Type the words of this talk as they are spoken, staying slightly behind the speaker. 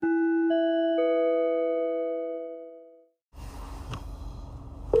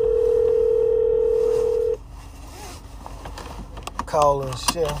call in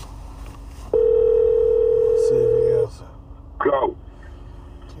Chef. See if he answers. Go.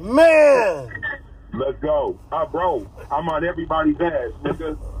 Man! Let's go. Bro, I'm on everybody's ass,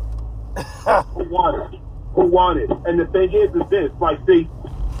 nigga. Who want it? Who want it? And the thing is this. Like, see,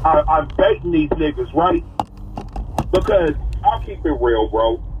 I'm baiting these niggas, right? Because I'll keep it real,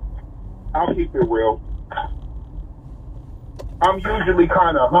 bro. I'll keep it real. I'm usually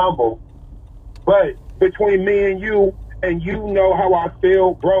kind of humble. But between me and you know how I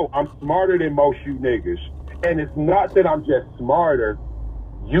feel, bro, I'm smarter than most you niggas. And it's not that I'm just smarter.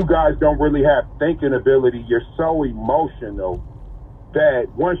 You guys don't really have thinking ability. You're so emotional that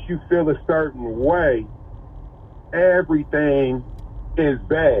once you feel a certain way, everything is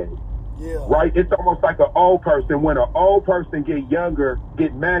bad. Yeah. Right? It's almost like an old person. When an old person get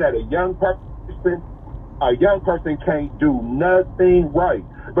mad at a young person can't do nothing right.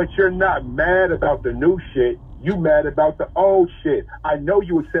 But you're not mad about the new shit. You mad about the old shit. I know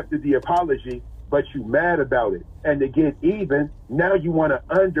you accepted the apology, but you mad about it. And to get even, now you want to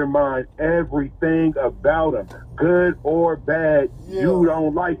undermine everything about them. Good or bad, You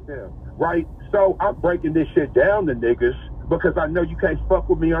don't like them, right? So I'm breaking this shit down to niggas because I know you can't fuck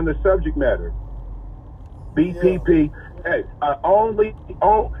with me on the subject matter. BPP, hey,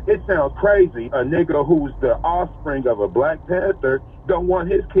 it sounds crazy. A nigga who's the offspring of a Black Panther don't want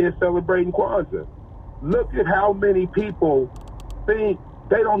his kids celebrating Kwanzaa. Look at how many people think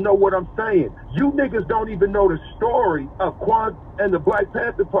they don't know what I'm saying. You niggas don't even know the story of Kwanzaa and the Black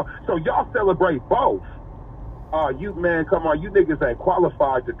Panther part. So y'all celebrate both. Come on, you niggas ain't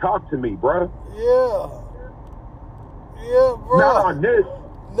qualified to talk to me, bruh. Yeah, bro. Not on this.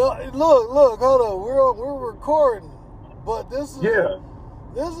 No, look, hold on. We're recording, but this is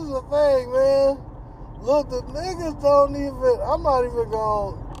the thing, man. Look, the niggas don't even. I'm not even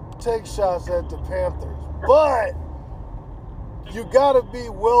gonna take shots at the Panthers, but you gotta be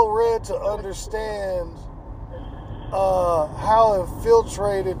well read to understand how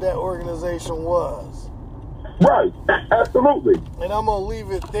infiltrated that organization was. Right, absolutely. And I'm gonna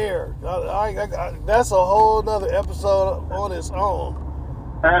leave it there. I that's a whole nother episode on its own.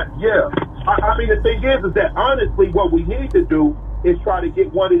 Yeah. I mean, the thing is that honestly, what we need to do is try to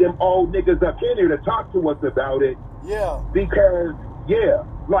get one of them old niggas up in here to talk to us about it. Yeah. Because,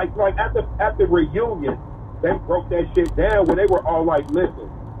 like at the reunion, they broke that shit down when they were all like, listen,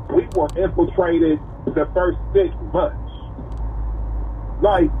 we were infiltrated the first 6 months.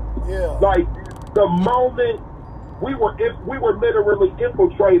 Like the moment we were literally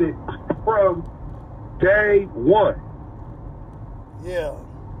infiltrated from day one. Yeah.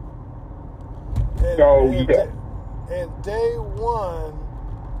 And day one,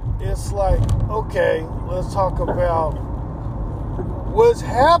 it's like, okay, let's talk about what's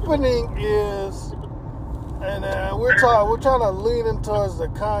happening is, and we're trying to lean in towards the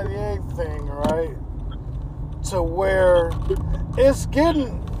Kanye thing, right? To where it's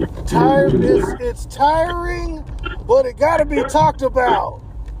getting tired. It's tiring, but it got to be talked about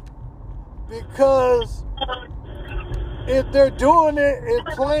because if they're doing it in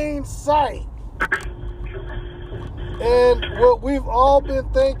plain sight. And what we've all been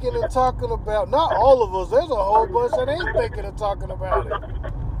thinking and talking about, not all of us, there's a whole bunch that ain't thinking and talking about it,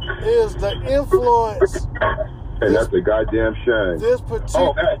 is the influence. And that's a goddamn shame. This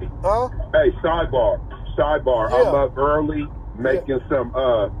particular... Hey, sidebar. Yeah. I'm up early making some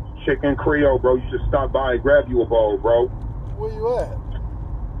chicken Creole, bro. You should stop by and grab you a bowl, bro. Where you at?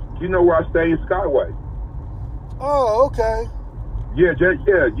 You know where I stay in Skyway. Oh, okay. Yeah.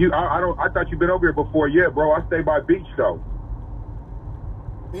 I thought you'd been over here before. Yeah, bro. I stay by Beach though.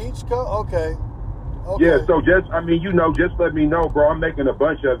 Beach Co. Okay. Yeah. So just let me know, bro. I'm making a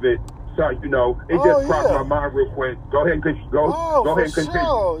bunch of it. So it just crossed my mind real quick. Go ahead and continue. Go ahead and continue.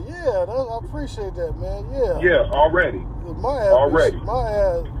 Sure. Yeah, I appreciate that, man. Yeah. Yeah. Already. My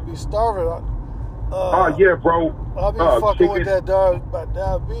ass be starving. Yeah, bro. I'll be fucking with that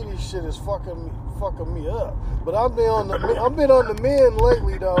diabetes shit is fucking me up. But I've been on the men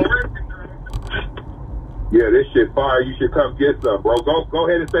lately though. Yeah, this shit fire. You should come get some, bro. Go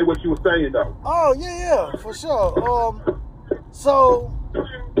ahead and say what you were saying though. Oh yeah, for sure. So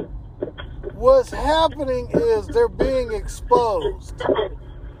what's happening is they're being exposed.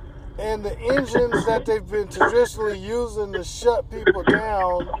 And the engines that they've been traditionally using to shut people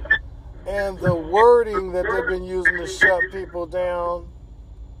down and the wording that they've been using to shut people down,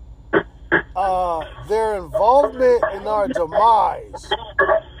 their involvement in our demise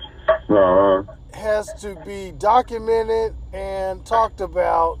has to be documented and talked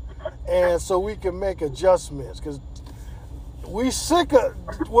about, and so we can make adjustments. Because we sick of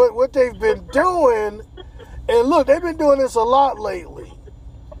what they've been doing And look, they've been doing this a lot lately.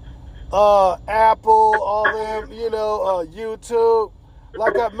 Apple, all them, YouTube.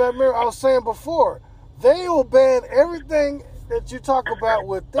 Like I remember I was saying before, they will ban everything that you talk about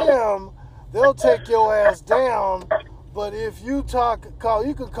with them. They'll take your ass down. But if you you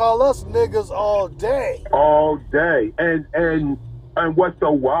can call us niggas all day. All day. And what's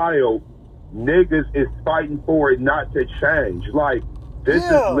so wild, niggas is fighting for it not to change. Like, this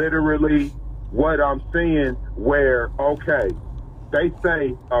is literally what I'm seeing where, okay, they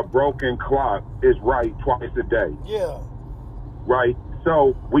say a broken clock is right twice a day. Yeah. Right?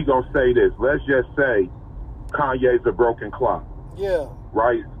 So we gonna say this. Let's just say Kanye's a broken clock. Yeah.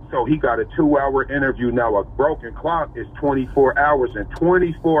 Right? So he got a 2-hour interview. Now a broken clock is 24 hours, and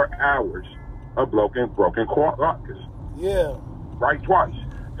 24 hours a broken clock is. Yeah. Right? Twice.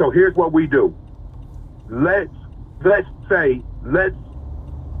 So here's what we do. Let's dissect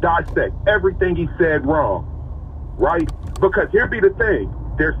everything he said wrong. Right? Because here be the thing.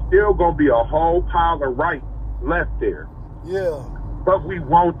 There's still going to be a whole pile of right left there. Yeah. But we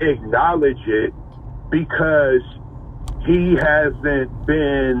won't acknowledge it because he hasn't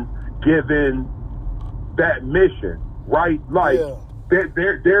been given that mission, right? Like,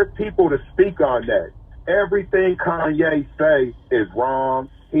 there's people to speak on that. Everything Kanye say is wrong.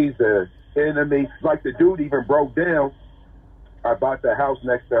 He's an enemy. Like, the dude even broke down, I bought the house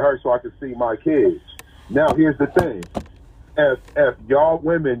next to her so I could see my kids. Now, here's the thing. If y'all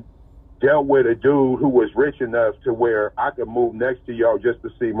women dealt with a dude who was rich enough to where I could move next to y'all just to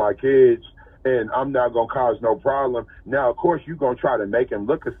see my kids, and I'm not going to cause no problem. Now, of course, you're going to try to make him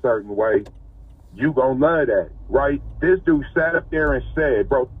look a certain way. You going to love that, right? This dude sat up there and said,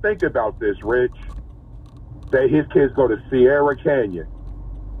 bro, think about this, Rich, that his kids go to Sierra Canyon,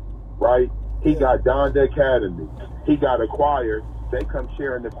 right? He got Donda Academy. He got a choir. They come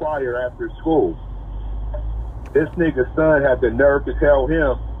sharing the choir after school. This nigga's son had the nerve to tell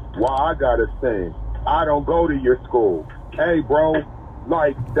him, why I gotta sing. I don't go to your school. Hey, bro,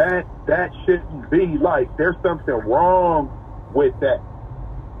 like, that shouldn't be. Like, there's something wrong with that.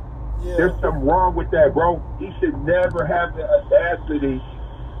 Yeah. There's something wrong with that, bro. He should never have the audacity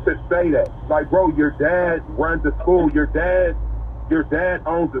to say that. Like, bro, your dad runs a school. Your dad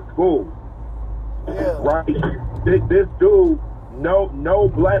owns a school. Yeah. Right? This dude,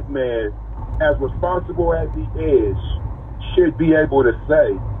 no black man, as responsible as he is, should be able to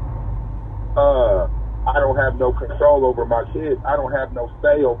say, I don't have no control over my kids. I don't have no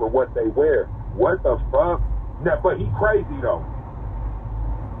say over what they wear. What the fuck? Now, but he crazy though.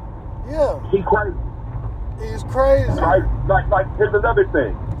 Yeah. He crazy. He's crazy. Right? Like here's another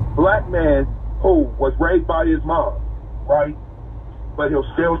thing. Black man who was raised by his mom, right? But he'll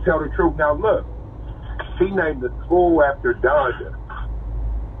still tell the truth. Now look, he named the school after Donda.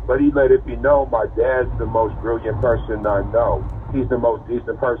 But he let it be known, my dad's the most brilliant person I know. He's the most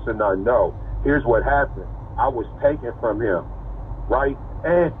decent person I know. Here's what happened. I was taken from him, right?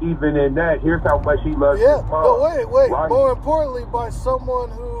 And even in that, here's how much he loves his mom. But wait. Right? More importantly, by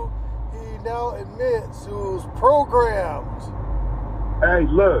someone who he now admits who's programmed. Hey,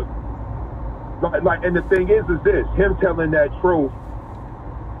 look. Like, and the thing is this, him telling that truth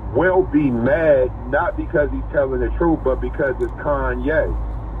will be mad, not because he's telling the truth, but because it's Kanye.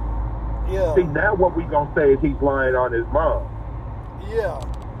 Yeah. See, now what we gonna say is he's lying on his mom. Yeah.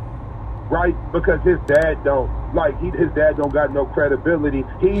 Right? Because his dad don't got no credibility.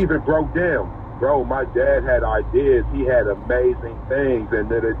 He even broke down. Bro, my dad had ideas. He had amazing things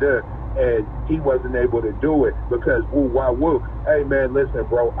and and he wasn't able to do it because woo wah woo. Hey man, listen,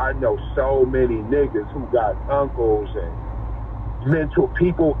 bro, I know so many niggas who got uncles and mental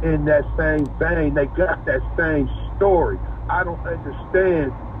people in that same vein. They got that same story. I don't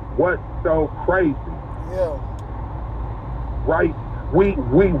understand what's so crazy. Yeah. Right? We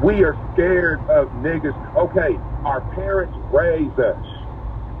are scared of niggas. Okay, our parents raised us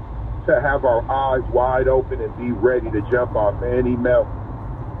to have our eyes wide open and be ready to jump off any mountain.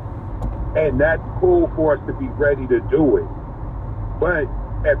 And that's cool for us to be ready to do it. But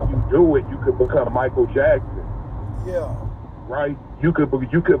if you do it, you could become Michael Jackson. Yeah. Right? You could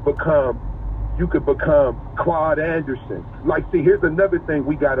become Claude Anderson. Like, see, here's another thing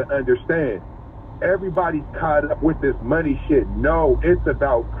we got to understand. Everybody's caught up with this money shit. No, it's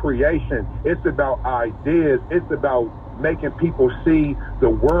about creation. It's about ideas. It's about making people see the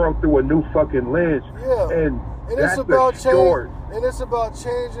world through a new fucking lens. Yeah. And it's about it's about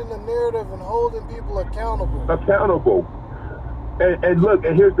changing the narrative and holding people accountable. And look,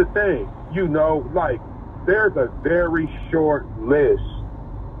 and here's the thing. You know, like, there's a very short list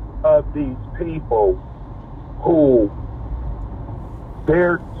of these people who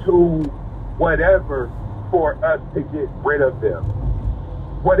they're too whatever for us to get rid of them.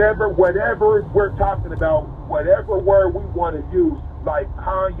 Whatever we're talking about, whatever word we want to use, like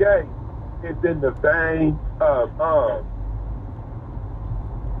Kanye is in the vein of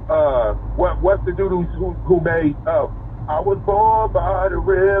what's the dude who made I was born by the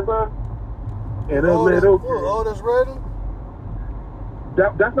river in a little. Otis Redding?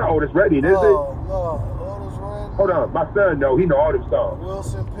 That's not Otis Redding, is it? No, Otis Redding. Hold on, my son he know all them songs.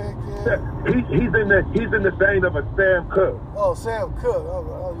 Wilson Pickett. He's in the vein of a Sam Cooke. Oh, Sam Cooke.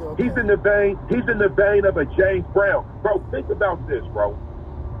 Oh, okay. He's in the vein of a James Brown. Bro, think about this, bro.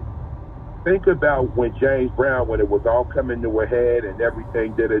 Think about when James Brown, when it was all coming to a head and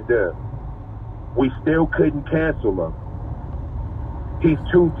everything we still couldn't cancel him. He's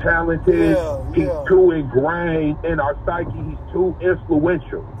too talented. He's too ingrained in our psyche. He's too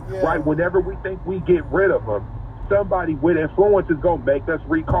influential, right? Whenever we think we get rid of him, somebody with influence is going to make us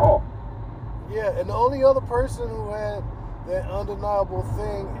recall. Yeah, and the only other person who had that undeniable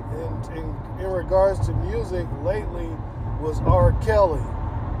thing in regards to music lately was R. Kelly.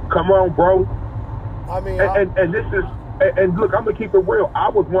 Come on, bro. I mean, and this is, and look, I'm gonna keep it real. I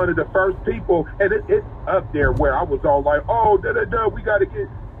was one of the first people, and it's up there where I was all like, oh, we gotta get,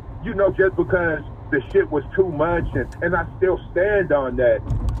 just because the shit was too much, and I still stand on that.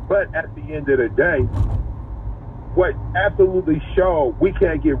 But at the end of the day, what absolutely showed we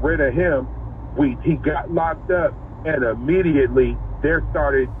can't get rid of him. He got locked up, and immediately there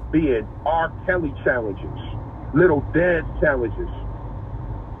started being R. Kelly challenges, little dance challenges.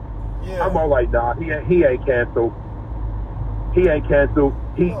 Yeah. I'm all like, nah, he ain't canceled. He ain't canceled.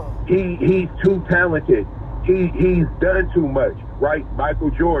 He's too talented. He's done too much, right? Michael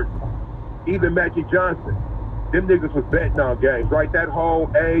Jordan, even Magic Johnson. Them niggas was betting on games, right? That whole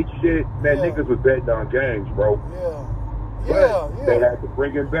age shit, man, niggas was betting on games, bro. Yeah. They had to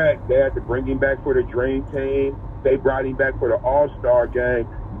bring him back. They had to bring him back for the Dream Team. They brought him back for the All-Star game.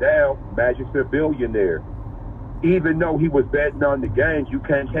 Now, Magic's a billionaire. Even though he was betting on the games, you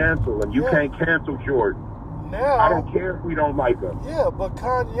can't cancel him. You can't cancel Jordan. Now, I don't care if we don't like him. Yeah, but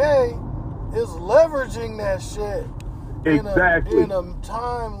Kanye is leveraging that shit. Exactly. In a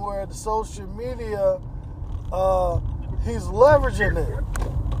time where the social media, he's leveraging it.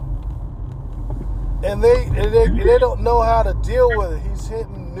 And they don't know how to deal with it. He's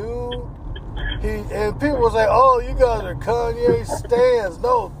hitting new. And people say, "Oh, you guys are Kanye stans."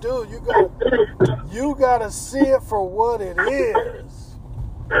 No, dude, you gotta see it for what it is.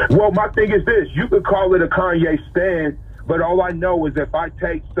 Well, my thing is this: you could call it a Kanye stan, but all I know is if I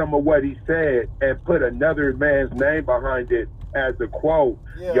take some of what he said and put another man's name behind it as a quote,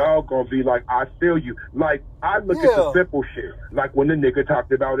 y'all gonna be like, "I feel you." Like I look at the simple shit. Like when the nigga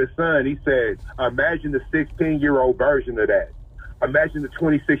talked about his son, he said, "Imagine the 16-year-old version of that. Imagine the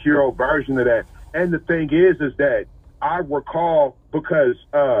 26-year-old version of that." And the thing is that I recall because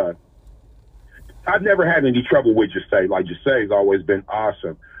I've never had any trouble with Jesse. Like Jesse's always been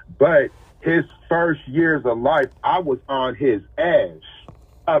awesome. But his first years of life, I was on his ass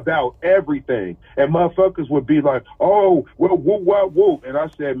about everything. And motherfuckers would be like, "Oh, well, woo." And I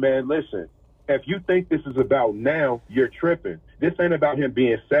said, man, listen, if you think this is about now, you're tripping. This ain't about him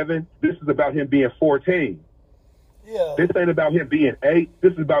being 7. This is about him being 14. Yeah. This ain't about him being 8.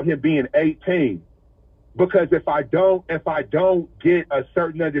 This is about him being 18. Because if I don't get a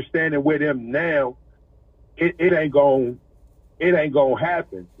certain understanding with him now, it ain't gonna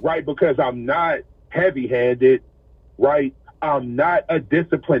happen, right? Because I'm not heavy-handed, right? I'm not a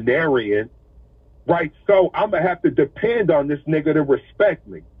disciplinarian, right? So I'm gonna have to depend on this nigga to respect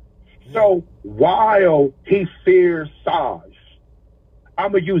me. So while he fears Saj,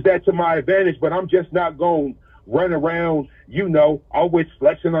 I'm gonna use that to my advantage, but I'm just not gonna run around, always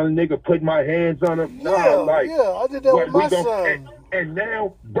flexing on a nigga, putting my hands on him. I did that with my son. And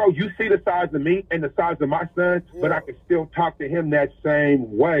now, bro, you see the size of me and the size of my son, but I can still talk to him that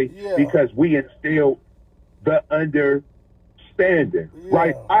same way because we instilled the understanding,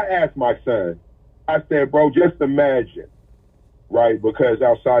 right? I asked my son, I said, bro, just imagine, right? Because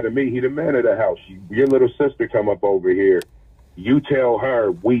outside of me, he the man of the house. Your little sister come up over here. You tell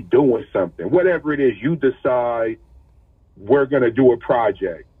her we doing something. Whatever it is, you decide we're going to do a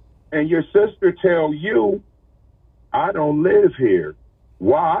project. And your sister tell you, I don't live here.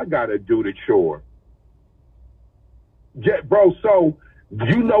 Why I got to do the chore? Bro, so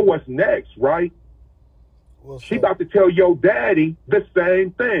you know what's next, right? She about to tell your daddy the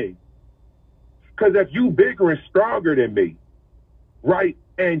same thing. Because if you bigger and stronger than me, right,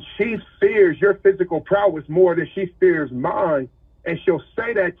 and she fears your physical prowess more than she fears mine, and she'll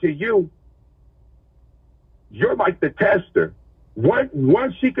say that to you, you're like the tester.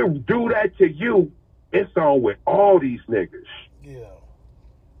 Once she can do that to you, It's on with all these niggas. Yeah.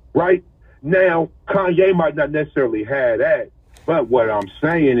 Right? Now, Kanye might not necessarily have that, but what I'm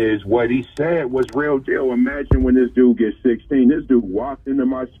saying is what he said was real deal. Imagine when this dude gets 16. This dude walked into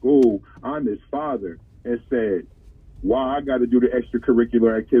my school, I'm his father, and said, why I got to do the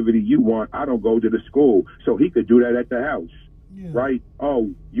extracurricular activity you want? I don't go to the school. So he could do that at the house. Yeah. Right?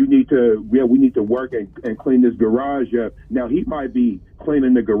 Oh, we need to work and clean this garage up. Now, he might be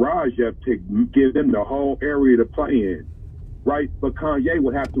cleaning the garage up to give them the whole area to play in. Right? But Kanye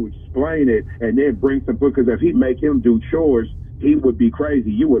would have to explain it and then bring some, because if he make him do chores, he would be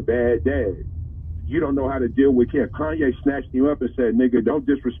crazy. You a bad dad. You don't know how to deal with him. Kanye snatched him up and said, nigga, don't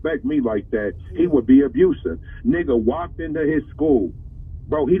disrespect me like that. He would be abusive. Nigga walked into his school.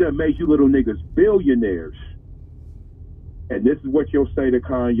 Bro, he done made you little niggas billionaires. And this is what you'll say to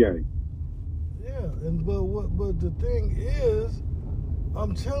Kanye. Yeah, but the thing is,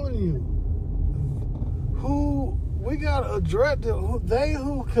 I'm telling you, we gotta address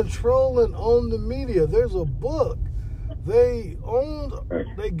who control and own the media. There's a book. They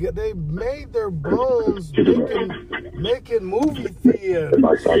made their bones making movie theaters.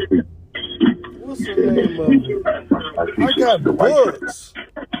 What's the name of it? I got books.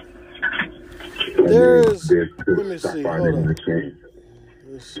 Let me see. Hold on.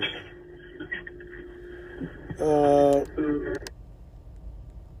 Let's see.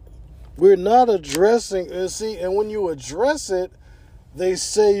 We're not addressing, and when you address it, they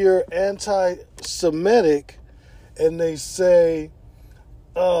say you're anti-Semitic, and they say,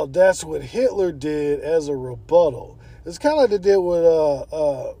 oh, that's what Hitler did as a rebuttal. It's kind of like they did with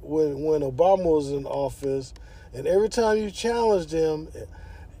when Obama was in office, and every time you challenged him,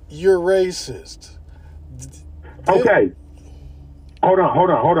 you're racist. Okay. Hold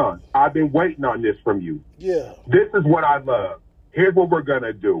on. I've been waiting on this from you. Yeah. This is what I love. Here's what we're going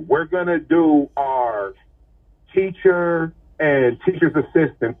to do. We're going to do our teacher and teacher's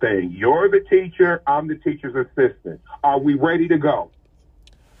assistant thing. You're the teacher. I'm the teacher's assistant. Are we ready to go?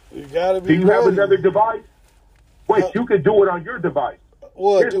 You got to be ready. Do you have another device? Wait, you can do it on your device.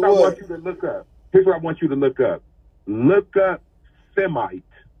 What? Here's what I want you to look up. Here's what I want you to look up. Look up Semite.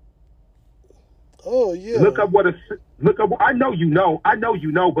 Oh, yeah. Look up I know you know,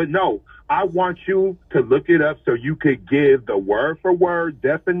 but no. I want you to look it up so you could give the word for word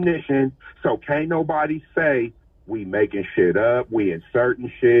definition, so can't nobody say we making shit up, we inserting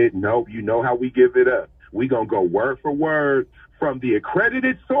shit. Nope, you know how we give it up. We gonna go word for word from the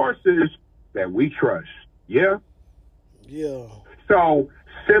accredited sources that we trust. Yeah? Yeah. So,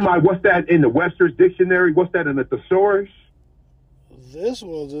 what's that in the Webster's Dictionary? What's that in the thesaurus? This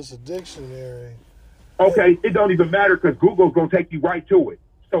one's just a dictionary. Okay, it don't even matter because Google's going to take you right to it.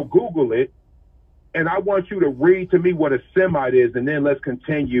 So Google it, and I want you to read to me what a Semite is, and then let's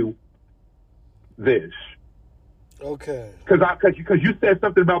continue this. Okay. Because you said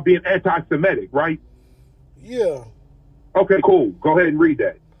something about being anti-Semitic, right? Yeah. Okay, cool. Go ahead and read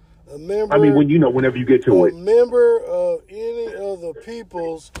that. Whenever you get to it. A member of any of the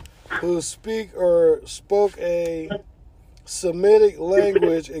peoples who speak or spoke a Semitic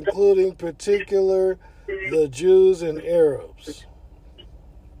language, including particular the Jews and Arabs.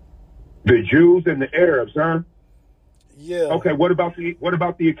 The Jews and the Arabs, huh? Yeah. Okay. What about the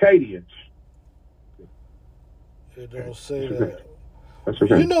Akkadians? It don't say that. That's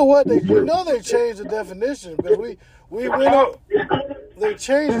okay. You know what? They changed the definition because we went. They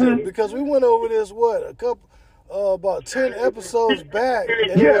changed it because we went over this about 10 episodes back,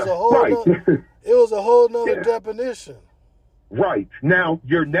 and it was a whole nother definition. Right. Now,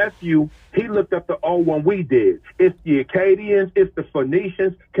 your nephew, he looked up the old one we did. It's the Akkadians, it's the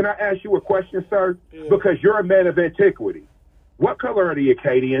Phoenicians. Can I ask you a question, sir? Yeah. Because you're a man of antiquity. What color are the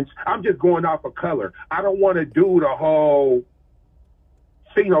Akkadians? I'm just going off of color. I don't want to do the whole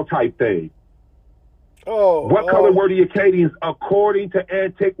phenotype thing. What color were the Akkadians according to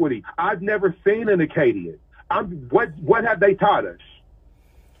antiquity? I've never seen an Akkadian. What have they taught us?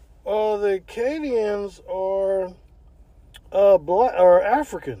 The Akkadians are... black or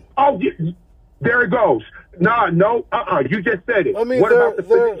African. Oh, there it goes. You just said it. I mean,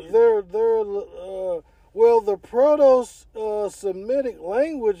 the Proto-Semitic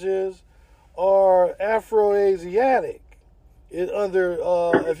languages are Afro-Asiatic.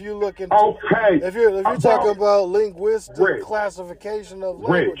 If you look into, if you're talking about linguistic classification of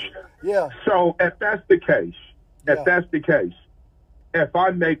language, yeah. So if that's the case, if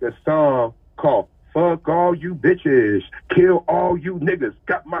I make a song called "Fuck all you bitches, kill all you niggas,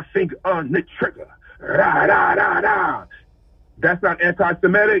 got my finger on the trigger, rah, rah, rah, rah," that's not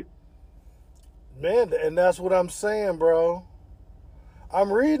anti-Semitic? Man, and that's what I'm saying, bro.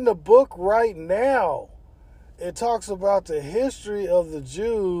 I'm reading a book right now. It talks about the history of the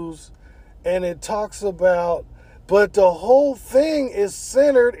Jews, and it talks about, but the whole thing is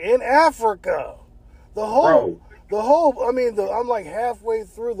centered in Africa. I'm like halfway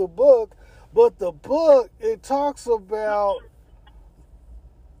through the book, but the book, it talks about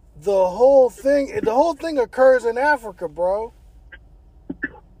the whole thing. The whole thing occurs in Africa, bro.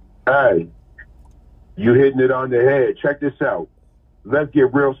 Hey, you hitting it on the head. Check this out. Let's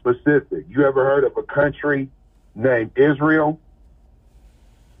get real specific. You ever heard of a country named Israel?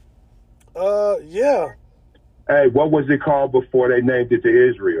 Yeah. Hey, what was it called before they named it to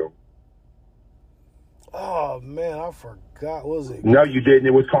Israel? Oh, man, I forgot. What was it? No, you didn't.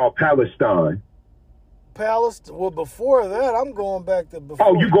 It was called Palestine. Palestine? Well, before that, I'm going back to before.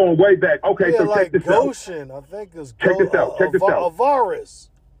 Oh, you're going way back. Okay, yeah, so like check this Goshen, out. I think it's Check this out. Avaris.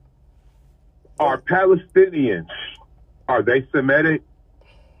 Are Palestinians, are they Semitic?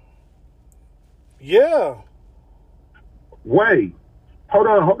 Yeah. Wait. Hold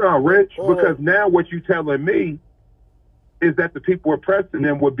on, Rich. Because now what you telling me is that the people oppressing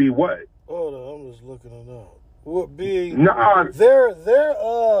them would be what? Hold on, I'm just looking it up. Would be they're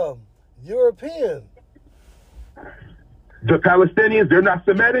European. The Palestinians, they're not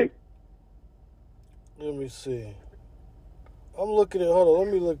Semitic? Let me see. I'm looking at hold on,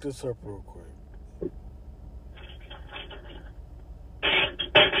 let me look this up real quick.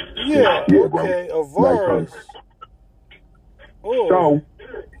 Yeah, okay, Avaris. Oh.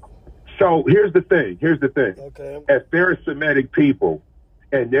 So here's the thing. Okay. If they're Semitic people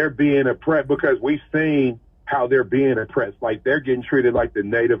and they're being oppressed, because we've seen how they're being oppressed, like they're getting treated like the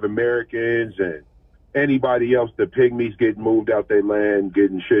Native Americans and anybody else, the pygmies getting moved out their land,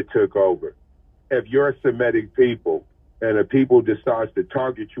 getting shit took over. If you're a Semitic people and a people decides to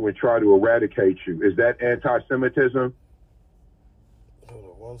target you and try to eradicate you, is that anti-Semitism? Hold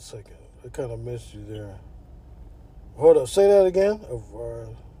on 1 second. I kind of missed you there. Hold up. Say that again.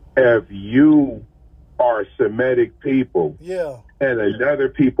 If you are a Semitic people, yeah, and another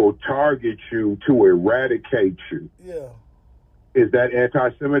people target you to eradicate you, yeah, is that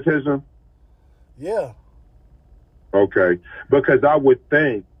anti-Semitism? Yeah. Okay, because I would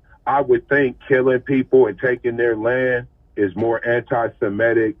think killing people and taking their land is more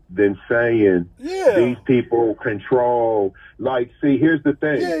anti-Semitic than saying these people control. Like, see, here's the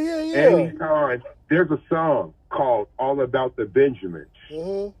thing. Yeah. Anytime there's a song called All About the Benjamins,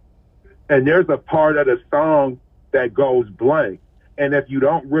 and there's a part of the song that goes blank. And if you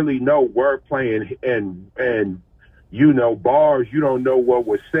don't really know wordplay and you know bars, you don't know what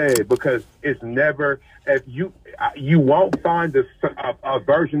was said, because it's never, if you won't find a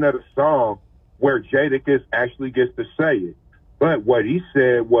version of the song where Jadakiss actually gets to say it. But what he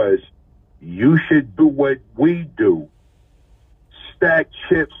said was, you should do what we do. Stack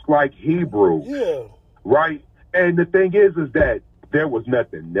chips like Hebrew. Yeah. Right? And the thing is that there was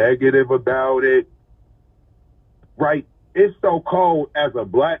nothing negative about it. Right? It's so cold as a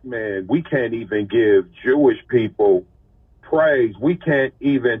black man, we can't even give Jewish people praise. We can't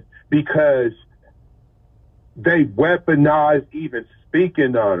even, because they weaponize even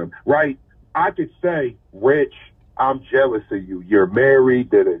speaking on them, right? I could say, Rich, I'm jealous of you. You're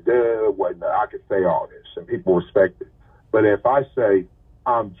married, whatnot. I could say all this and people respect it. But if I say,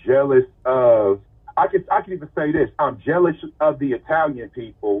 I'm jealous of, I could even say this, I'm jealous of the Italian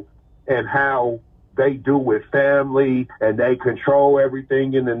people and how they do with family and they control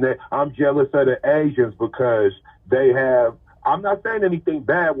everything in the net. I'm jealous of the Asians because they have, I'm not saying anything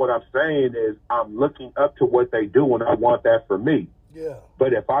bad. What I'm saying is I'm looking up to what they do and I want that for me. Yeah.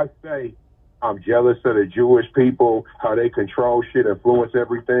 But if I say I'm jealous of the Jewish people, how they control shit, influence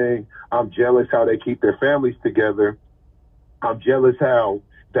everything, I'm jealous how they keep their families together, I'm jealous how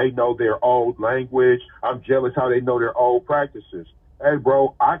they know their old language, I'm jealous how they know their old practices. Hey,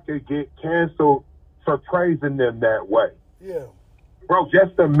 bro, I could get canceled for praising them that way. Yeah. Bro,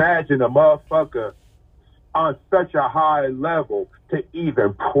 just imagine a motherfucker on such a high level to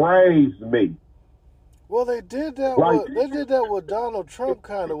even praise me. Well, they did that with Donald Trump,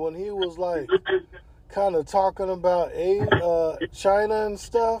 kind of, when he was like kind of talking about China and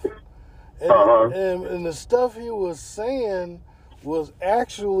stuff. And the stuff he was saying was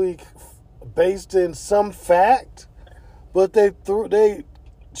actually based in some fact, but they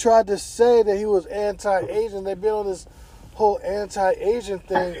tried to say that he was anti-Asian. They've been on this whole anti-Asian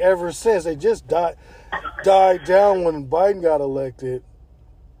thing ever since. They just died down when Biden got elected.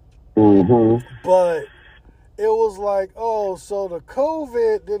 Mm-hmm. But it was like, oh, so the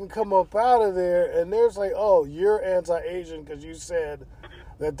COVID didn't come up out of there, and there's like, oh, you're anti-Asian because you said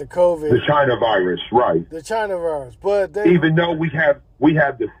that the COVID, the China virus, right? The China virus, but even though we have We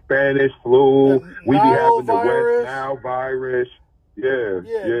have the Spanish flu. We be having the virus. West Nile virus.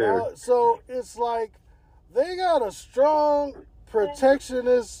 Yeah. So it's like they got a strong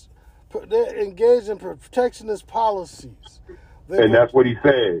protectionist, they're engaged in protectionist policies. And that's what he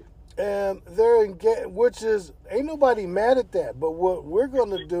said. And they're engaged, which is, ain't nobody mad at that. But what we're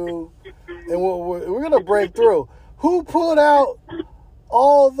going to do, and what we're going to break through. Who put out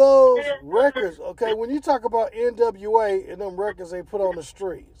all those records? Okay, when you talk about NWA and them records they put on the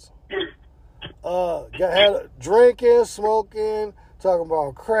streets, had drinking, smoking, talking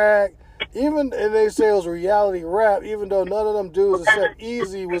about crack, and they say it was reality rap, even though none of them dudes except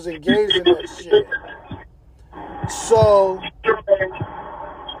Easy was engaged in that shit. So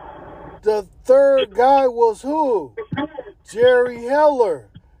the third guy was who? Jerry Heller.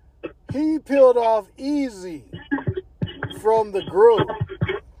 He peeled off Easy from the group.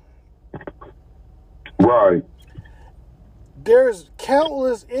 Right. There's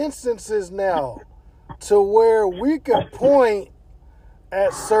countless instances now to where we could point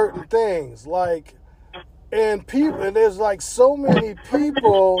at certain things, like, and there's like so many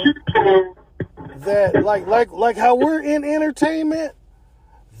people that like how we're in entertainment,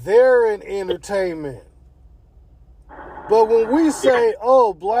 they're in entertainment. But when we say,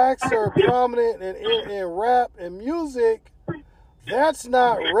 oh, blacks are prominent in rap and music, that's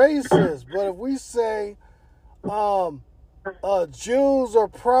not racist. But if we say Jews are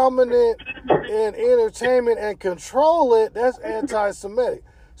prominent in entertainment and control it, that's anti-Semitic.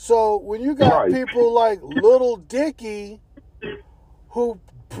 So when you got people like Little Dicky, who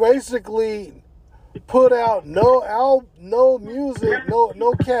basically put out no music,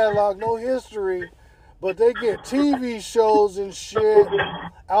 no catalog, no history, but they get TV shows and shit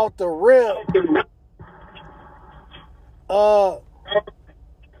out the rip.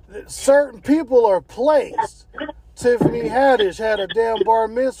 Certain people are placed. Tiffany Haddish had a damn bar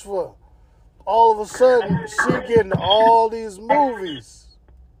mitzvah. All of a sudden, she getting all these movies.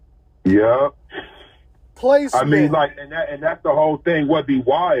 Yeah. Placement. I mean, like, and that's the whole thing. Would be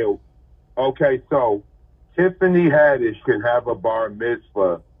wild. Okay, so Tiffany Haddish can have a bar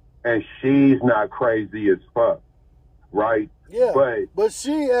mitzvah, and she's not crazy as fuck, right? Yeah. But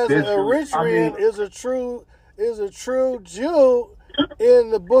she, as an Eritrean, is a true Jew.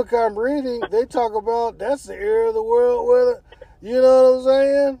 In the book I'm reading, they talk about that's the area of the world where, you know what I'm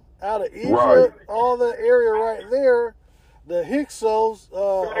saying? Out of Egypt, all that area right there, the Hyksos,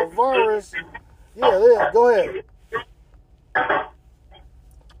 a virus. Yeah, go ahead.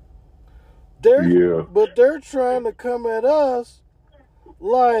 But they're trying to come at us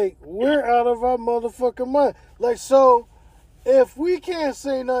like we're out of our motherfucking mind. Like, so, if we can't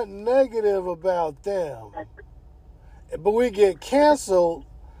say nothing negative about them, but we get canceled,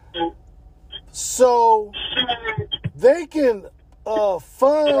 so they can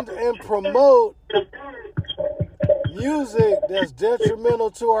fund and promote music that's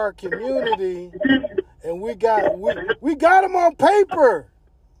detrimental to our community, and we got them on paper.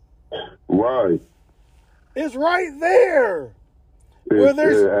 Right. It's right there.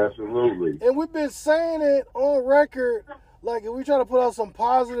 Absolutely. And we've been saying it on record, like if we try to put out some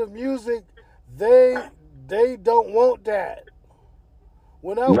positive music, they don't want that.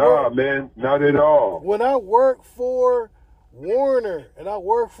 Man, not at all. When I worked for Warner and I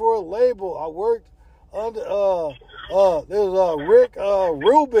worked for a label, I worked under there's Rick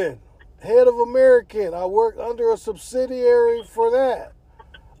Rubin, head of American. I worked under a subsidiary for that,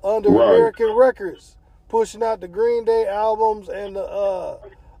 under American Records, pushing out the Green Day albums and the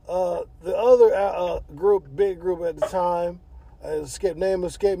other big group at the time. Name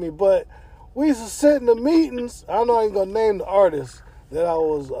escaped me, but we used to sit in the meetings. I'm not even gonna name the artist that I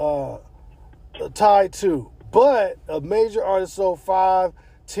was tied to, but a major artist sold 5,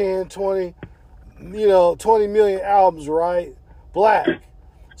 10, 20, 20 million albums, right? Black.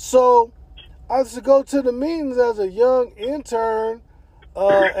 So I used to go to the meetings as a young intern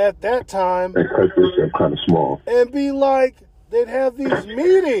at that time. Because it's kind of small. And be like, they'd have these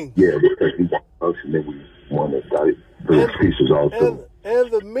meetings. Yeah, because we want to then we want to start those pieces also.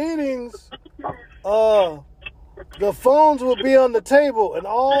 And the meetings, the phones would be on the table, and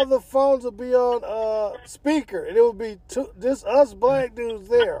all the phones would be on speaker, and it would be just us black dudes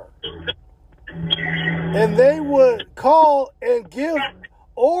there. And they would call and give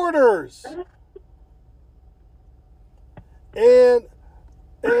orders. And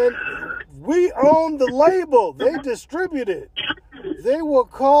we own the label. They distribute it. They will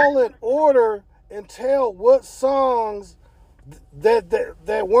call an order and tell what songs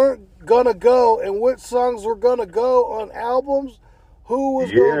that weren't gonna go and which songs were gonna go on albums, who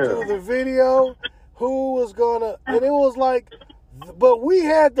was gonna do the video, who was gonna, and it was like But we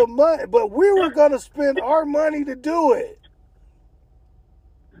had the money, but we were going to spend our money to do it.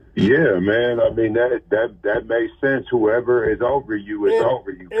 Yeah, man. I mean, that makes sense. Whoever is over you is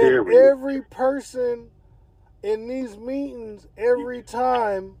over you, period. And every person in these meetings, every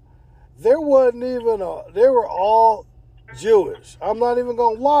time, they were all Jewish. I'm not even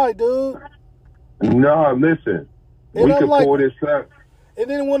going to lie, dude. No, listen. And we I'm can like, pull this up. And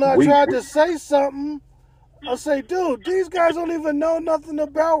then when I tried to say something, I say, dude, these guys don't even know nothing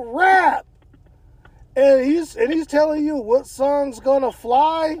about rap. And he's telling you what song's gonna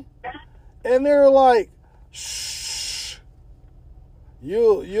fly, and they're like, shh,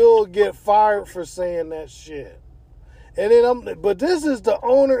 you'll get fired for saying that shit. And then but this is the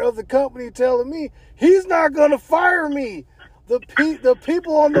owner of the company telling me he's not gonna fire me. The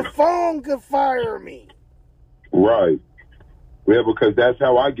people on the phone could fire me. Right. Yeah, because that's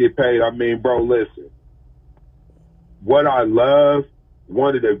how I get paid. I mean, bro, listen. What I love,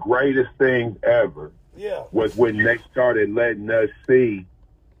 one of the greatest things ever, was when they started letting us see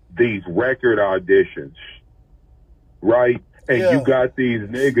these record auditions, right? And you got these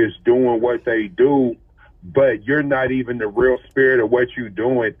niggas doing what they do, but you're not even the real spirit of what you're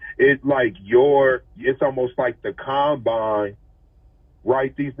doing. It's like it's almost like the combine,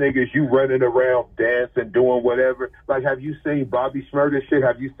 right? These niggas, you running around dancing, doing whatever. Like, have you seen Bobby Shmurda shit?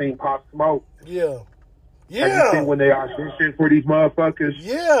 Have you seen Pop Smoke? Yeah. Have you seen when they audition for these motherfuckers?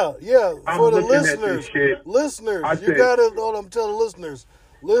 Yeah. For the listeners, you gotta. I'm telling listeners,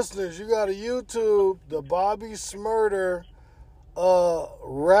 you gotta YouTube the Bobby Shmurda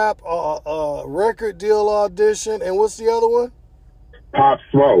rap record deal audition, and what's the other one? Pop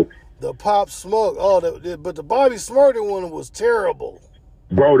Smoke. The Pop Smoke. But the Bobby Shmurda one was terrible.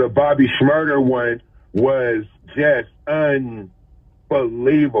 Bro, the Bobby Shmurda one was just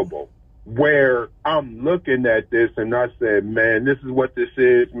unbelievable. Where I'm looking at this and I said, man, this is what this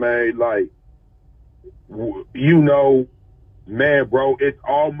is, man. Like, man, bro, it's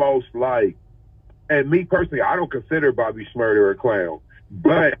almost like, and me personally, I don't consider Bobby Shmurda a clown,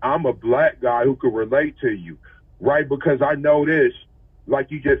 but I'm a black guy who could relate to you, right? Because I know this,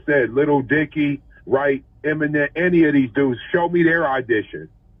 like you just said, Lil Dicky, right? Eminem, any of these dudes, show me their audition.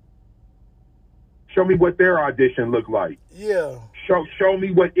 Show me what their audition looked like. Yeah. Show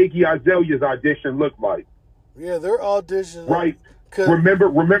me what Iggy Azalea's audition looked like. Yeah, their audition. Right. Remember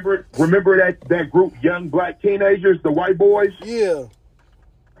that group, Young Black Teenagers, the white boys? Yeah.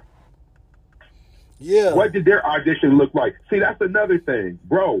 Yeah. What did their audition look like? See, that's another thing.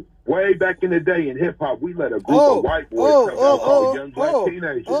 Bro, way back in the day in hip-hop, we let a group of white boys come out called Young Black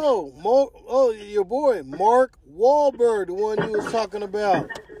Teenagers. Your boy, Mark Wahlberg, the one you was talking about.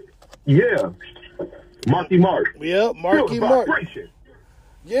 Yeah. Marky Mark. Yeah, Marky Mark.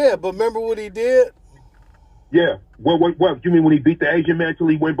 Yeah, but remember what he did? Yeah. What? You mean when he beat the Asian man till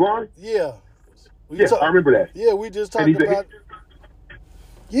he went blind? Yeah. I remember that. Yeah, we just talked about...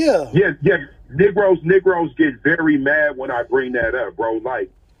 Yeah. Yeah. Negroes get very mad when I bring that up, bro.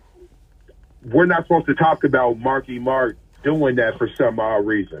 Like, we're not supposed to talk about Marky Mark doing that for some odd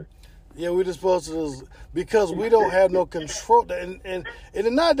reason. Yeah, we're just supposed to... Because we don't have no control. And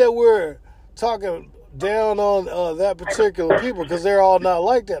not that we're talking down on that particular people, because they're all not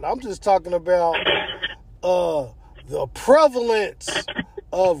like that. I'm just talking about the prevalence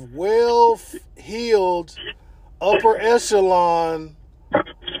of well-heeled upper echelon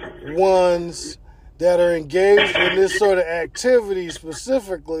ones that are engaged in this sort of activity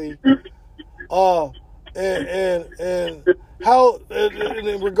specifically, and how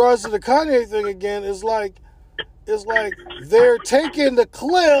in regards to the Kanye thing again, it's like they're taking the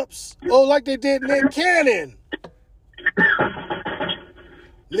clips, like they did Nick Cannon.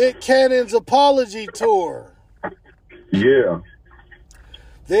 Nick Cannon's apology tour. Yeah.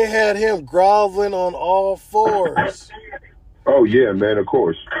 They had him groveling on all fours. Oh, yeah, man, of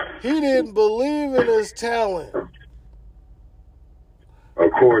course. He didn't believe in his talent.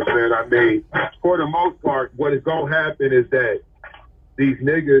 Of course, man. I mean, for the most part, what is going to happen is that these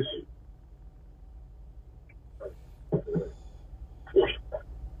niggas...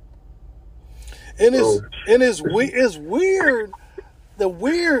 And it's weird.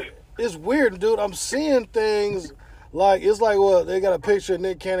 It's weird, dude. I'm seeing things like, it's like, well, they got a picture of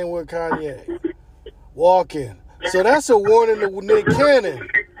Nick Cannon with Kanye walking. So that's a warning to Nick Cannon.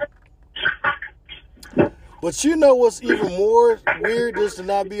 But you know what's even more weird, just to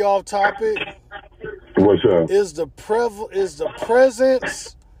not be off topic? What's up? Is the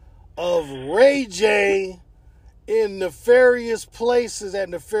presence of Ray J in nefarious places at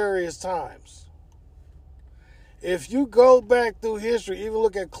nefarious times. If you go back through history, even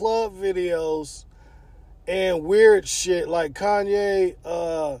look at club videos, and weird shit like Kanye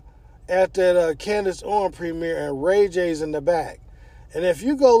at that Candace Owens premiere and Ray J's in the back. And if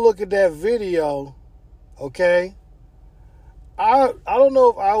you go look at that video, okay, I don't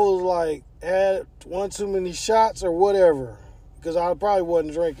know if I was like had one too many shots or whatever, because I probably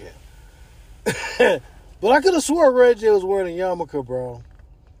wasn't drinking. But I could have swore Ray J was wearing a yarmulke, bro.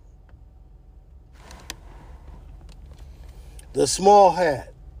 The small hat.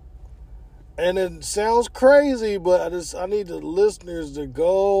 And it sounds crazy, but I need the listeners to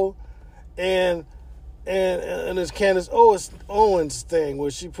go and it's Candace Owens thing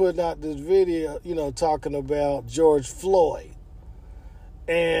where she put out this video, talking about George Floyd.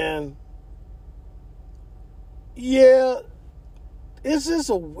 And yeah, it's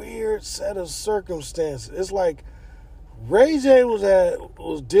just a weird set of circumstances. It's like Ray J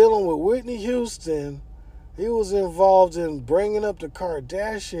was dealing with Whitney Houston. He was involved in bringing up the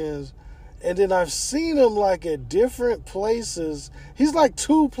Kardashians. And then I've seen him like at different places. He's like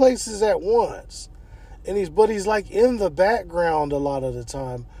two places at once. But he's like in the background a lot of the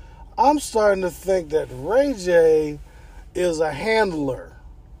time. I'm starting to think that Ray J is a handler.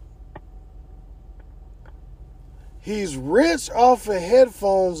 He's rich off of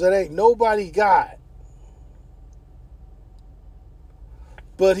headphones that ain't nobody got.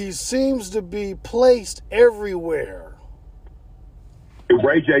 But he seems to be placed everywhere.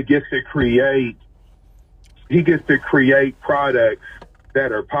 Ray J gets to create products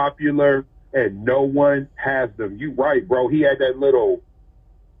that are popular and no one has them. You right, bro. He had that little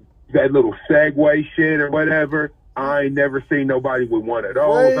Segway shit or whatever. I ain't never seen nobody with one of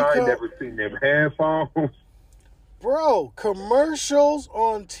those. I ain't never seen them headphones. Bro, commercials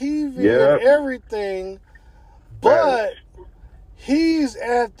on TV and everything. But he's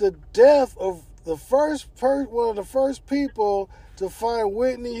at the death of the one of the first people to find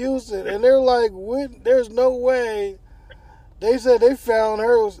Whitney Houston, and they're like, there's no way. They said they found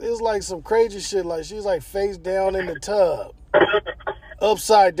her. It was like some crazy shit. Like she's like face down in the tub,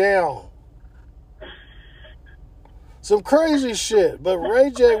 upside down. Some crazy shit. But Ray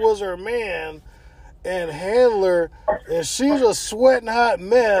J was her man and handler, and she's a sweating hot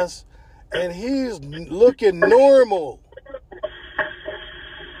mess, and he's looking normal.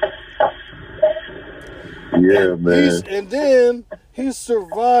 Yeah, man. And then he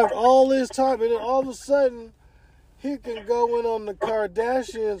survived all this time, and then all of a sudden, he can go in on the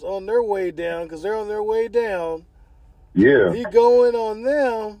Kardashians on their way down, because they're on their way down. Yeah. He go in on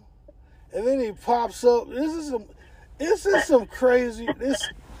them, and then he pops up. This is some crazy.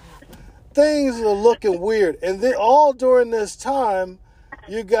 Things are looking weird, and then all during this time,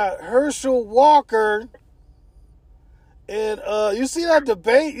 you got Herschel Walker. And you see that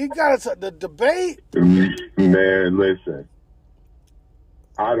debate? You got the debate? Man, listen.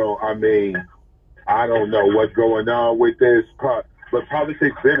 I don't know what's going on with this, but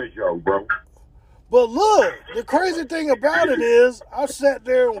politics been a joke, bro. But look, the crazy thing about it is, I sat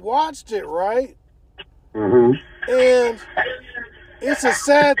there and watched it, right? Mm-hmm. And it's a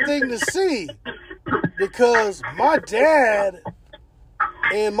sad thing to see, because my dad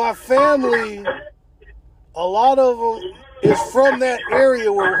and my family, a lot of them is from that area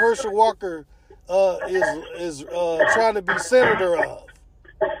where Herschel Walker is trying to be senator of.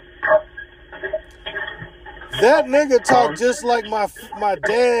 That nigga talk just like my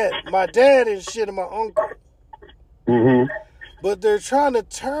dad and shit, and my uncle. Mm-hmm. But they're trying to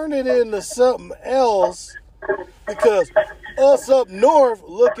turn it into something else, because us up north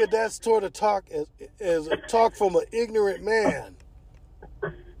look at that sort of talk as a talk from an ignorant man.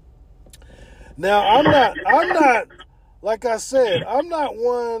 Now, I'm not, like I said, I'm not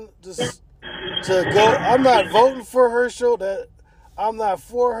one to go, I'm not voting for Herschel, I'm not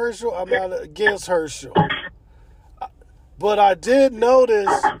for Herschel, I'm not against Herschel. But I did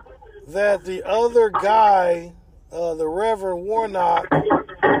notice that the other guy, the Reverend Warnock,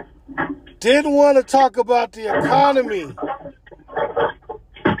 didn't want to talk about the economy.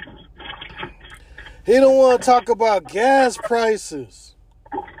 He don't want to talk about gas prices.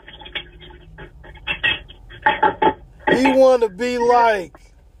 He want to be like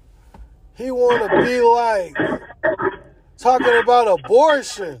talking about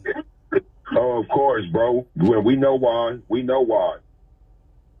abortion. Oh, of course, bro. When we know why.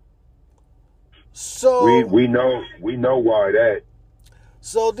 So we know why that.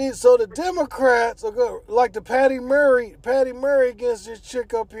 So the Democrats are going, like the Patty Murray against this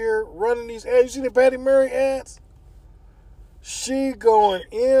chick up here running these ads. You see the Patty Murray ads? She going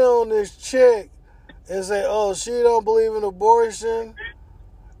in on this chick and say, oh, she don't believe in abortion.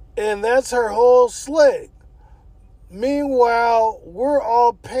 And that's her whole slick. Meanwhile, we're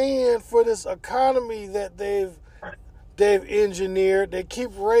all paying for this economy that they've engineered. They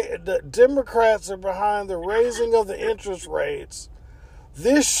keep the Democrats are behind the raising of the interest rates.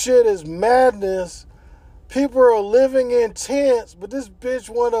 This shit is madness. People are living in tents, but this bitch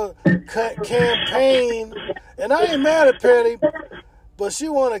want to campaign, and I ain't mad at Petty, but she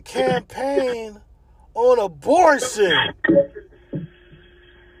want to campaign on abortion.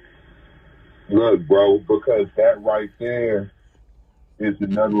 Look, bro, because that right there is the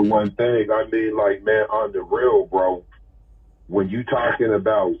number one thing. I mean, like, man, on the real, bro, when you talking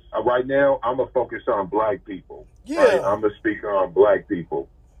about, right now, I'm going to focus on black people. Yeah. Right? I'm going to speak on black people.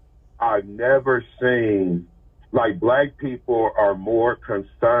 I've never seen, like, black people are more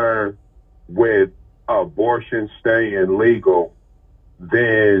concerned with abortion staying legal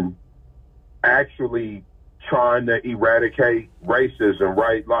than actually trying to eradicate racism,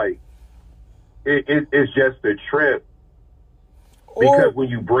 right? Like, it's just a trip. Because when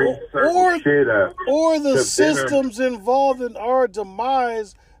you bring certain shit up, or the systems involved in our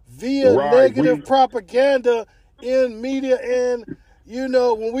demise via negative propaganda in media, and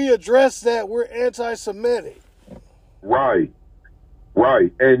when we address that, we're anti-Semitic. Right.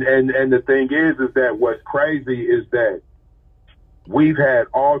 And the thing is that what's crazy is that we've had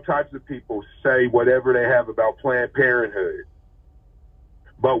all types of people say whatever they have about Planned Parenthood.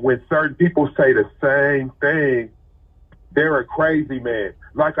 But when certain people say the same thing, they're a crazy man.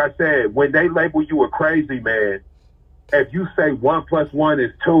 Like I said, when they label you a crazy man, if you say 1 + 1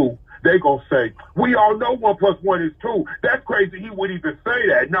 is 2, they gonna say, we all know 1 + 1 is 2. That's crazy. He would even say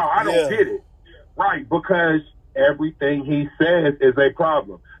that. No, I don't get it. Right, because everything he says is a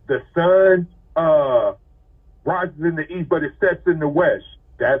problem. The sun rises in the east, but it sets in the west.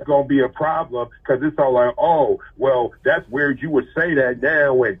 That's going to be a problem because it's all like, oh, well, that's weird. You would say that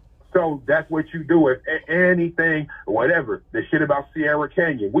now. And so that's what you do. If anything, whatever, the shit about Sierra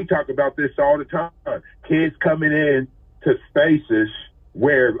Canyon, we talk about this all the time. Kids coming in to spaces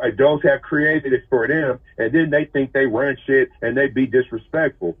where adults have created it for them, and then they think they run shit and they be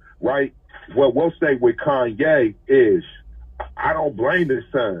disrespectful, right? What we'll say with Kanye is, I don't blame his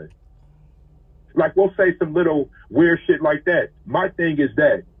son. Like, we'll say some little weird shit like that. My thing is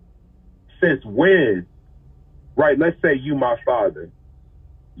that, since when, right, let's say you my father.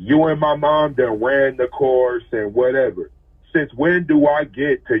 You and my mom done ran the course and whatever. Since when do I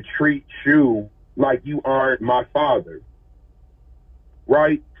get to treat you like you aren't my father?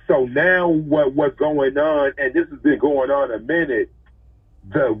 Right? So now what's going on, and this has been going on a minute,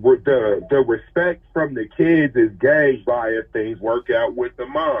 the respect from the kids is gauged by if things work out with the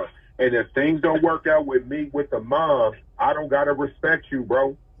mom. And if things don't work out with me, with the mom, I don't gotta respect you,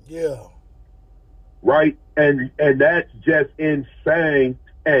 bro. Yeah. Right? And that's just insane,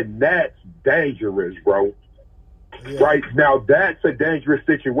 and that's dangerous, bro. Yeah. Right? Now, that's a dangerous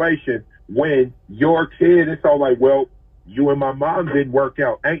situation when your kid is all like, well, you and my mom didn't work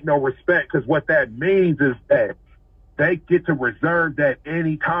out. Ain't no respect, because what that means is that they get to reserve that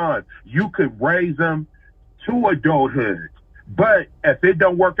any time. You could raise them to adulthood. But if it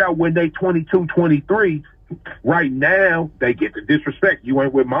don't work out when they 22, 23, right now, they get to disrespect. You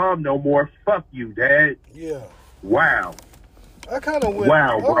ain't with mom no more. Fuck you, dad. Yeah. Wow. I kind of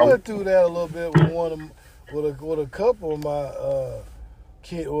went through that a little bit with a couple of my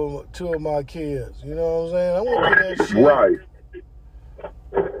with 2 of my kids. You know what I'm saying? I went through that shit. Right.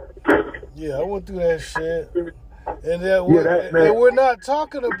 Yeah, I went through that shit. And we're not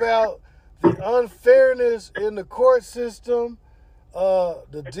talking about the unfairness in the court system,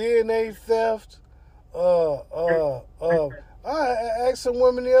 the DNA theft. I asked some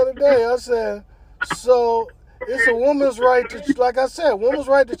women the other day, I said, so it's a woman's right to, like I said, woman's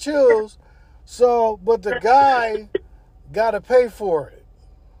right to choose, so, but the guy got to pay for it.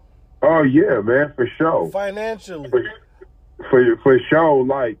 Oh, yeah, man, for sure. Financially. For sure,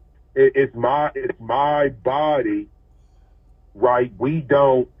 like, it's my body, right? We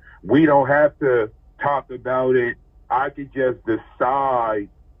don't have to talk about it. I could just decide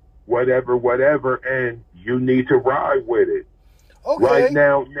whatever, and you need to ride with it. Okay. Right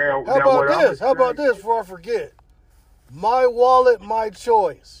now. How about this before I forget? My wallet, my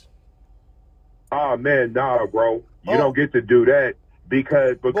choice. Oh, man, nah, bro. You don't get to do that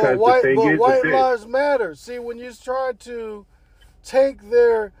because the thing is, white lives matter. See, when you try to take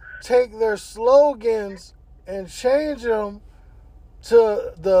their slogans and change them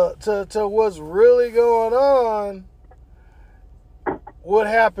to what's really going on, what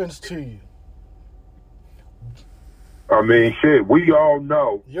happens to you? I mean, shit, we all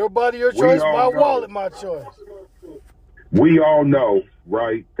know. Your body, your choice, my wallet, my choice. We all know,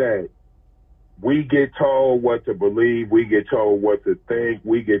 right, that we get told what to believe, we get told what to think,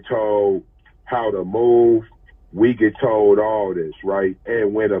 we get told how to move, we get told all this, right?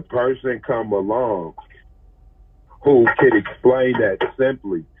 And when a person come along who can explain that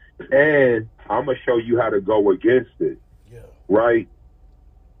simply, and I'm gonna show you how to go against it, right?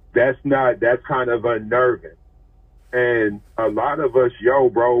 That's kind of unnerving. And a lot of us,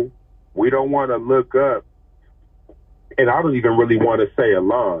 bro, we don't want to look up, and I don't even really want to say a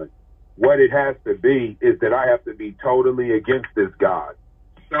line. What it has to be is that I have to be totally against this guy.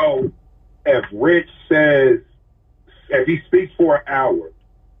 So if Rich says, if he speaks for an hour,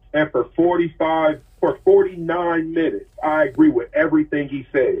 and for 49 minutes, I agree with everything he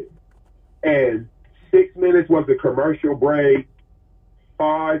said, and 6 minutes was a commercial break,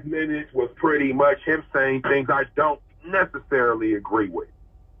 5 minutes was pretty much him saying things I don't necessarily agree with,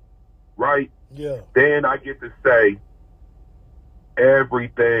 right? Yeah. Then I get to say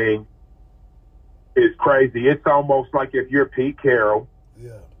everything is crazy. It's almost like if you're Pete Carroll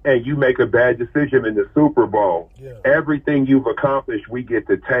and you make a bad decision in the Super Bowl, everything you've accomplished, we get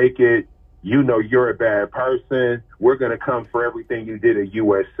to take it. You know you're a bad person. We're going to come for everything you did at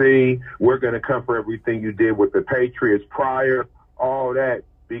USC. We're going to come for everything you did with the Patriots prior, all that,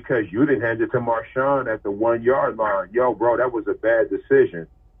 because you didn't hand it to Marshawn at the 1 yard line. Yo, bro, that was a bad decision.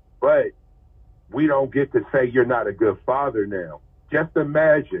 But we don't get to say you're not a good father now. Just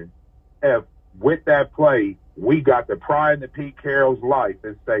imagine if with that play, we got to pry into Pete Carroll's life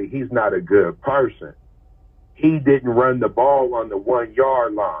and say he's not a good person. He didn't run the ball on the 1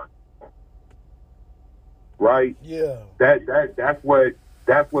 yard line. Right? Yeah. That's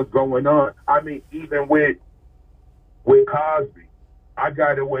what's going on. I mean, even with Cosby, I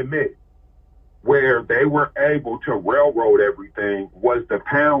got to admit, where they were able to railroad everything was the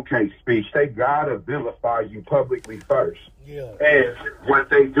pound cake speech. They gotta vilify you publicly first. Yeah. And what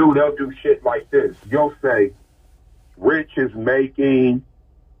they do, they'll do shit like this. You'll say, Rich is making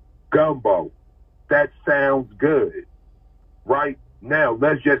gumbo. That sounds good. Right? Now,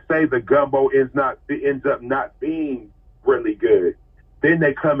 let's just say the gumbo ends up not being really good. Then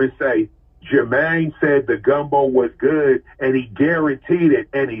they come and say, Jermaine said the gumbo was good and he guaranteed it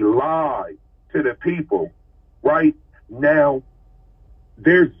and he lied to the people. Right? Now,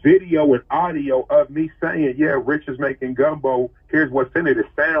 there's video and audio of me saying, yeah, Rich is making gumbo. Here's what's in it. It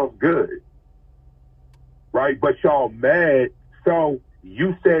sounds good. Right? But y'all mad. So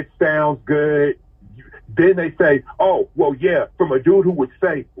you said sounds good. Then they say, oh, well, yeah, from a dude who would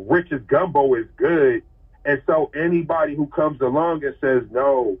say Rich's gumbo is good. And so anybody who comes along and says,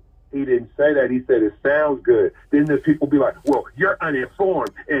 no, he didn't say that. He said it sounds good. Then the people be like, well, you're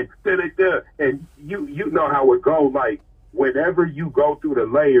uninformed. And da-da-da. And you know how it goes. Like, whenever you go through the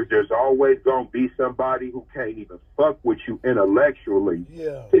layers, there's always going to be somebody who can't even fuck with you intellectually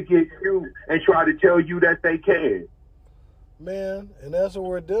to get you and try to tell you that they can. Man, and that's what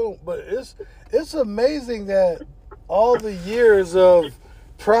we're doing. But it's amazing that all the years of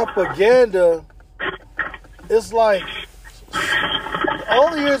propaganda, it's like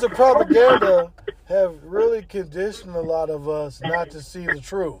all the years of propaganda have really conditioned a lot of us not to see the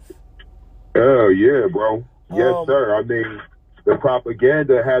truth. Oh, yeah, bro. Yes, sir. I mean, the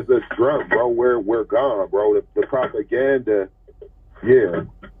propaganda has us drunk, bro. We're gone, bro. The propaganda, yeah,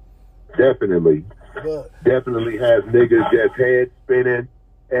 definitely. Definitely has niggas just head spinning.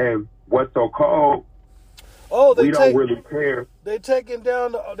 And what's so cold, we don't really care. They're taking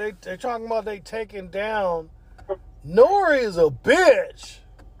down, they're talking about they taking down. Nori is a bitch.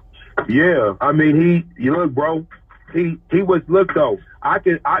 Yeah, I mean, you look, bro, he was, look though, I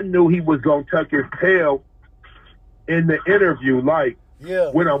knew he was going to tuck his tail in the interview. Like,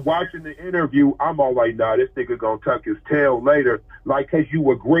 when I'm watching the interview, I'm all like, nah, this nigga going to tuck his tail later. Like, cause you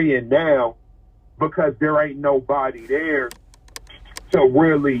agreeing now, because there ain't nobody there to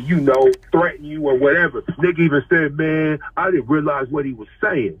really, threaten you or whatever. Nigga even said, man, I didn't realize what he was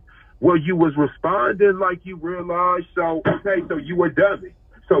saying. Well, you was responding like you realized, so, okay, so you a dummy.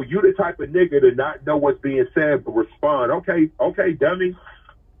 So you the type of nigga to not know what's being said but respond. Okay, dummy.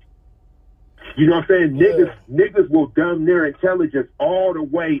 You know what I'm saying? Niggas will dumb their intelligence all the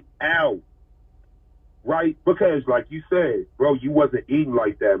way out. Right? Because, like you said, bro, you wasn't eating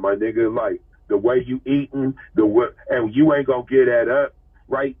like that, my nigga. Like, the way you eating, and you ain't gonna get that up,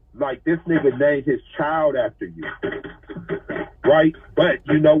 right? Like, this nigga named his child after you, right? But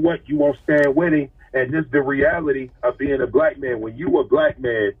you know what? You won't stand with him, and this is the reality of being a black man. When you a black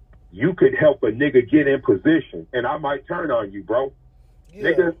man, you could help a nigga get in position, and I might turn on you, bro.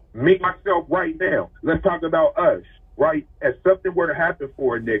 Nigga, me, myself, right now, let's talk about us, right? If something were to happen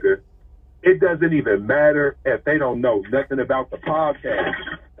for a nigga, it doesn't even matter if they don't know nothing about the podcast,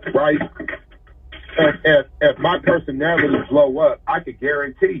 right? if my personality blow up, I could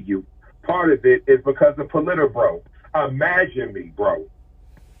guarantee you part of it is because of Politbro. Imagine me, bro.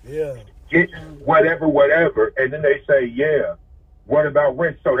 Yeah. Get whatever, and then they say, yeah, what about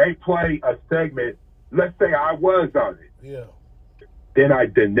Rich? So they play a segment. Let's say I was on it. Yeah. Then I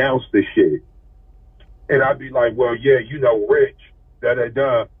denounce the shit. And I'd be like, well, yeah, you know, Rich,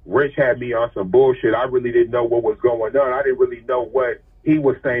 Rich had me on some bullshit. I really didn't know what was going on. I didn't really know what he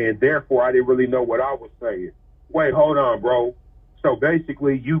was saying. Therefore, I didn't really know what I was saying. Wait, hold on, bro. So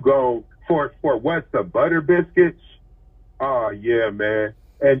basically, you go for what's the butter biscuits? Oh, yeah, man.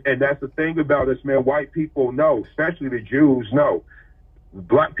 And that's the thing about us, man. White people know, especially the Jews know,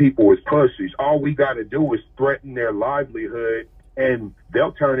 black people is pussies. All we got to do is threaten their livelihood, and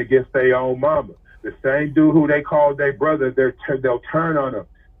they'll turn against their own mama. The same dude who they call their brother, they'll turn on them.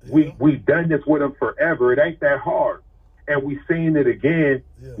 Yeah. We've done this with them forever. It ain't that hard. And we seen it again.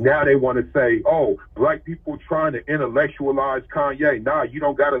 Yeah. Now they want to say, oh, black people trying to intellectualize Kanye. Nah, you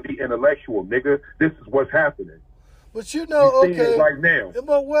don't got to be intellectual, nigga. This is what's happening. But you know, you okay. It right now.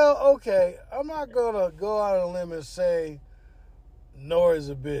 But, well, okay. I'm not going to go out on a limb and say Nori's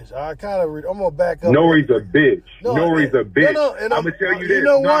a bitch. I'm going to back up. Nori's a bitch. Nori's a bitch. No, and I'm going to tell you this. You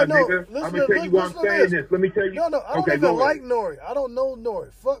know what? Nigga, I'm going to tell you why I'm saying this. Let me tell you. I don't even like Nori. I don't know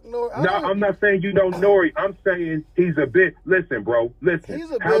Nori. Fuck Nori. I'm not saying you know Nori. I'm saying he's a bitch. Listen, bro. Listen. He's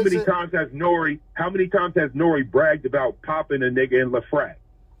a bitch. How many times has Nori bragged about popping a nigga in LaFrac?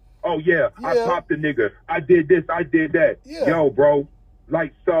 Oh, yeah, I popped a nigga. I did this. I did that. Yeah. Yo, bro.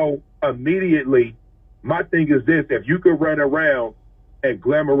 Like, so immediately, my thing is this. If you could run around and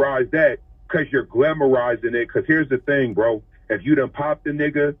glamorize that, because you're glamorizing it, because here's the thing, bro. If you done popped a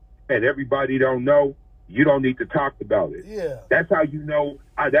nigga and everybody don't know, you don't need to talk about it. Yeah. That's how you know.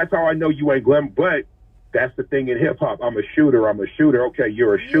 That's how I know you ain't glam. But that's the thing in hip-hop. I'm a shooter. Okay,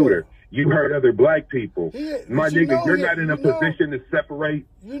 you're a shooter. You hurt other black people. My nigga, you're not in a position to separate.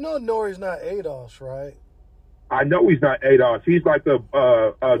 You know Nori's not ADOS, right? I know he's not ADOS. He's like a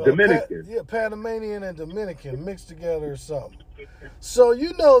Dominican. Panamanian and Dominican mixed together or something. So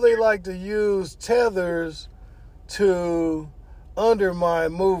you know they like to use tethers to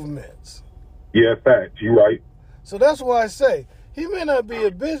undermine movements. Yeah, fact. You're right. So that's why I say he may not be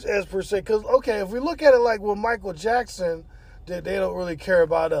a bitch as per se. Because, okay, if we look at it like with Michael Jackson, that they don't really care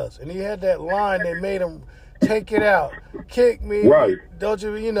about us. And he had that line, they made him take it out. Kick me. Right. Don't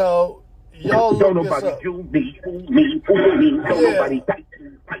you know, y'all look this up. Don't nobody do me, fool me. Don't nobody fight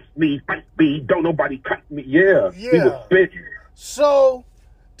me. Don't nobody cut me. Yeah. He was bitch. So,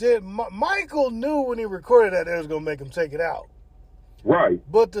 Michael knew when he recorded that they was going to make him take it out. Right.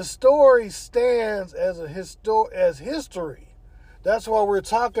 But the story stands as history. That's why we're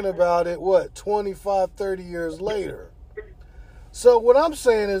talking about it, 25, 30 years later. So what I'm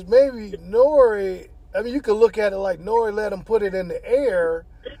saying is maybe Nori, I mean, you could look at it like Nori let him put it in the air.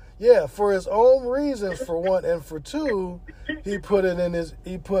 Yeah, for his own reasons, for one, and for two, let him put it in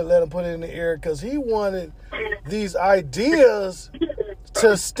the air because he wanted these ideas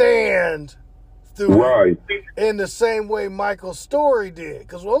to stand through in the same way Michael's story did.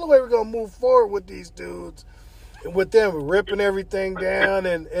 Because the only way we're going to move forward with these dudes, with them ripping everything down,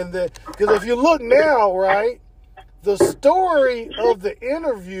 because if you look now, right, the story of the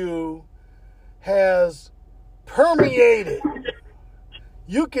interview has permeated.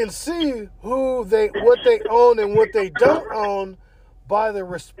 You can see what they own and what they don't own by the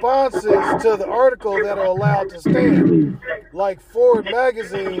responses to the article that are allowed to stand. Like Ford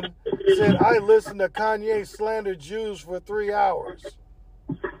magazine said, I listened to Kanye slander Jews for 3 hours.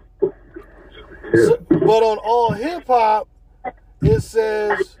 So, but on All Hip Hop, it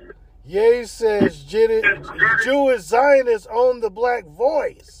says, Ye says Jewish Zionists own the black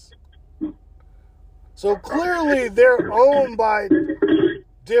voice. So clearly they're owned by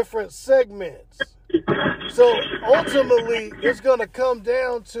different segments. So ultimately it's going to come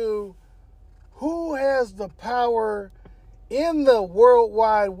down to who has the power in the World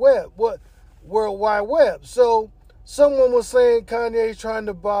Wide Web. What World Wide Web? So someone was saying Kanye's trying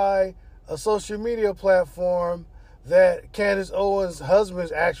to buy a social media platform that Candace Owens'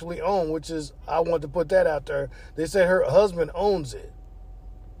 husband actually owns, which is, I want to put that out there. They said her husband owns it.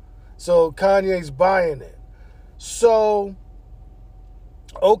 So Kanye's buying it. So,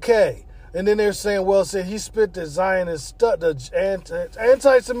 okay. And then they're saying, well, since he spit the Zionist stuff, the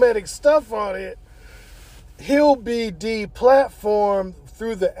anti-Semitic stuff on it, he'll be deplatformed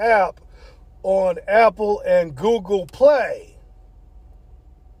through the app on Apple and Google Play.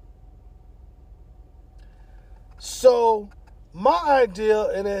 So my idea,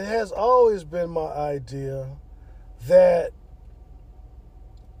 and it has always been my idea, that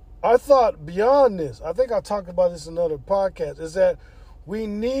I thought beyond this, I think I talked about this in another podcast, is that we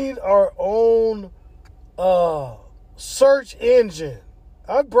need our own search engine.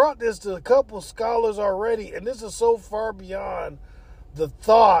 I brought this to a couple scholars already, and this is so far beyond the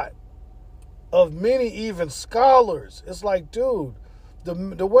thought of many even scholars. It's like, dude,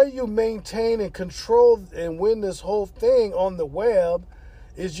 the way you maintain and control and win this whole thing on the web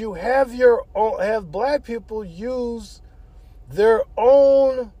is you have black people use their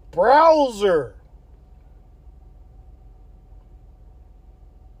own browser.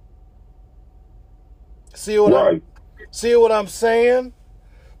 See what I'm saying?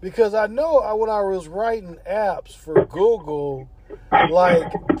 Because I know when I was writing apps for Google,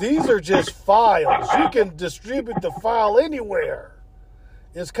 like, these are just files. You can distribute the file anywhere.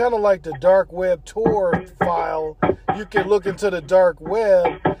 It's kind of like the dark web Tor file. You can look into the dark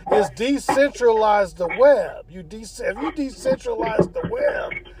web. It's decentralized the web. If you decentralize the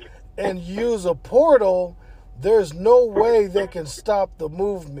web and use a portal, there's no way they can stop the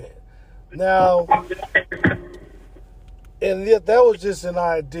movement. Now, and yet that was just an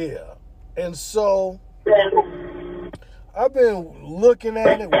idea. And so I've been looking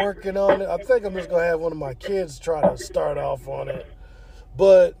at it, working on it. I think I'm just going to have one of my kids try to start off on it.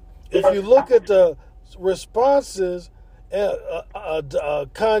 But if you look at the responses,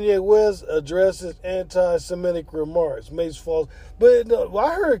 Kanye West addresses anti-Semitic remarks, makes false. But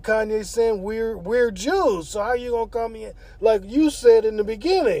I heard Kanye saying we're Jews. So how you gonna come in like you said in the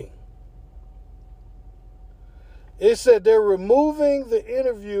beginning? It said they're removing the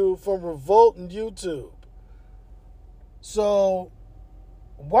interview from Revolt and YouTube. So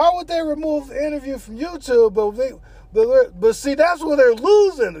why would they remove the interview from YouTube? But see, that's where they're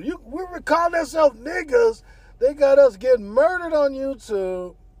losing. We were calling ourselves niggas. They got us getting murdered on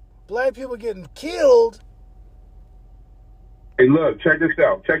YouTube. Black people getting killed. Hey, look, check this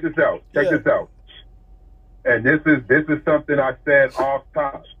out. And this is something I said off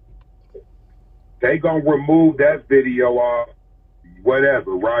top. They gonna remove that video off,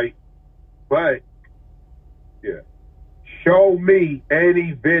 whatever, right? But yeah, show me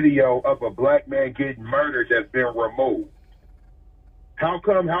any video of a black man getting murdered that's been removed. How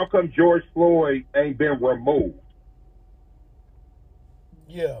come George Floyd ain't been removed?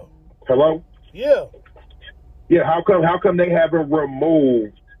 Yeah. Hello? Yeah. Yeah, how come they haven't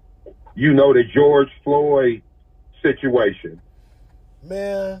removed, the George Floyd situation?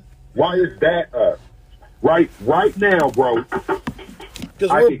 Man. Why is that up? Right now, bro. Because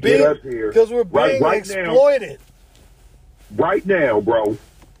we're being exploited. Right now, bro.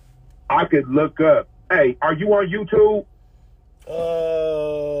 I could look up. Hey, are you on YouTube?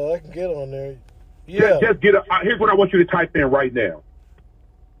 I can get on there. Yeah. Just get up. Here's what I want you to type in right now.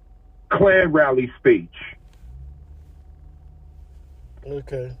 Klan rally speech.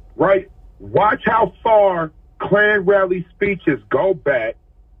 Okay. Right? Watch how far Klan rally speeches go back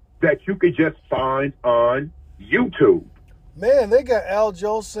that you could just find on YouTube. Man, they got Al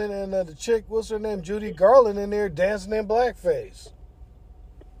Jolson and the chick, what's her name, Judy Garland in there dancing in blackface.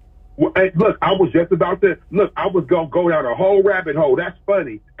 Well, hey, look, I was going to go down a whole rabbit hole. That's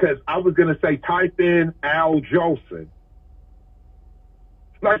funny, because I was going to say type in Al Jolson.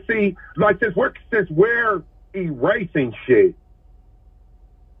 Since we're erasing shit,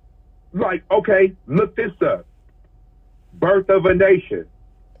 okay, look this up. Birth of a Nation.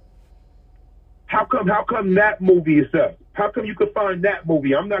 How come that movie is up? How come you could find that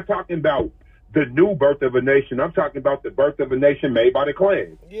movie? I'm not talking about the new Birth of a Nation. I'm talking about the Birth of a Nation made by the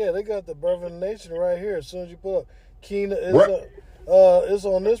Klan. Yeah, they got the Birth of a Nation right here. As soon as you put up Keena, it's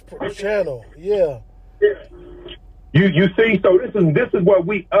on this channel. Yeah. You see, so this is what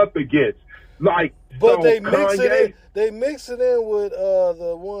we up against. But so they mix it in. They mix it in with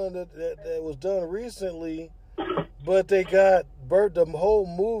the one that was done recently, but they got the whole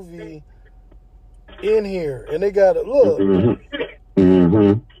movie in here, and they got it. Look.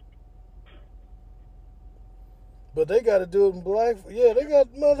 Mm-hmm. But they got to do it in black. Yeah, they got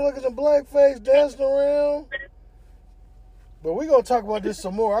motherfuckers in blackface dancing around. But we're going to talk about this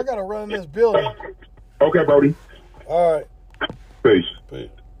some more. I got to run in this building. Okay, Brody. All right. Peace. Peace.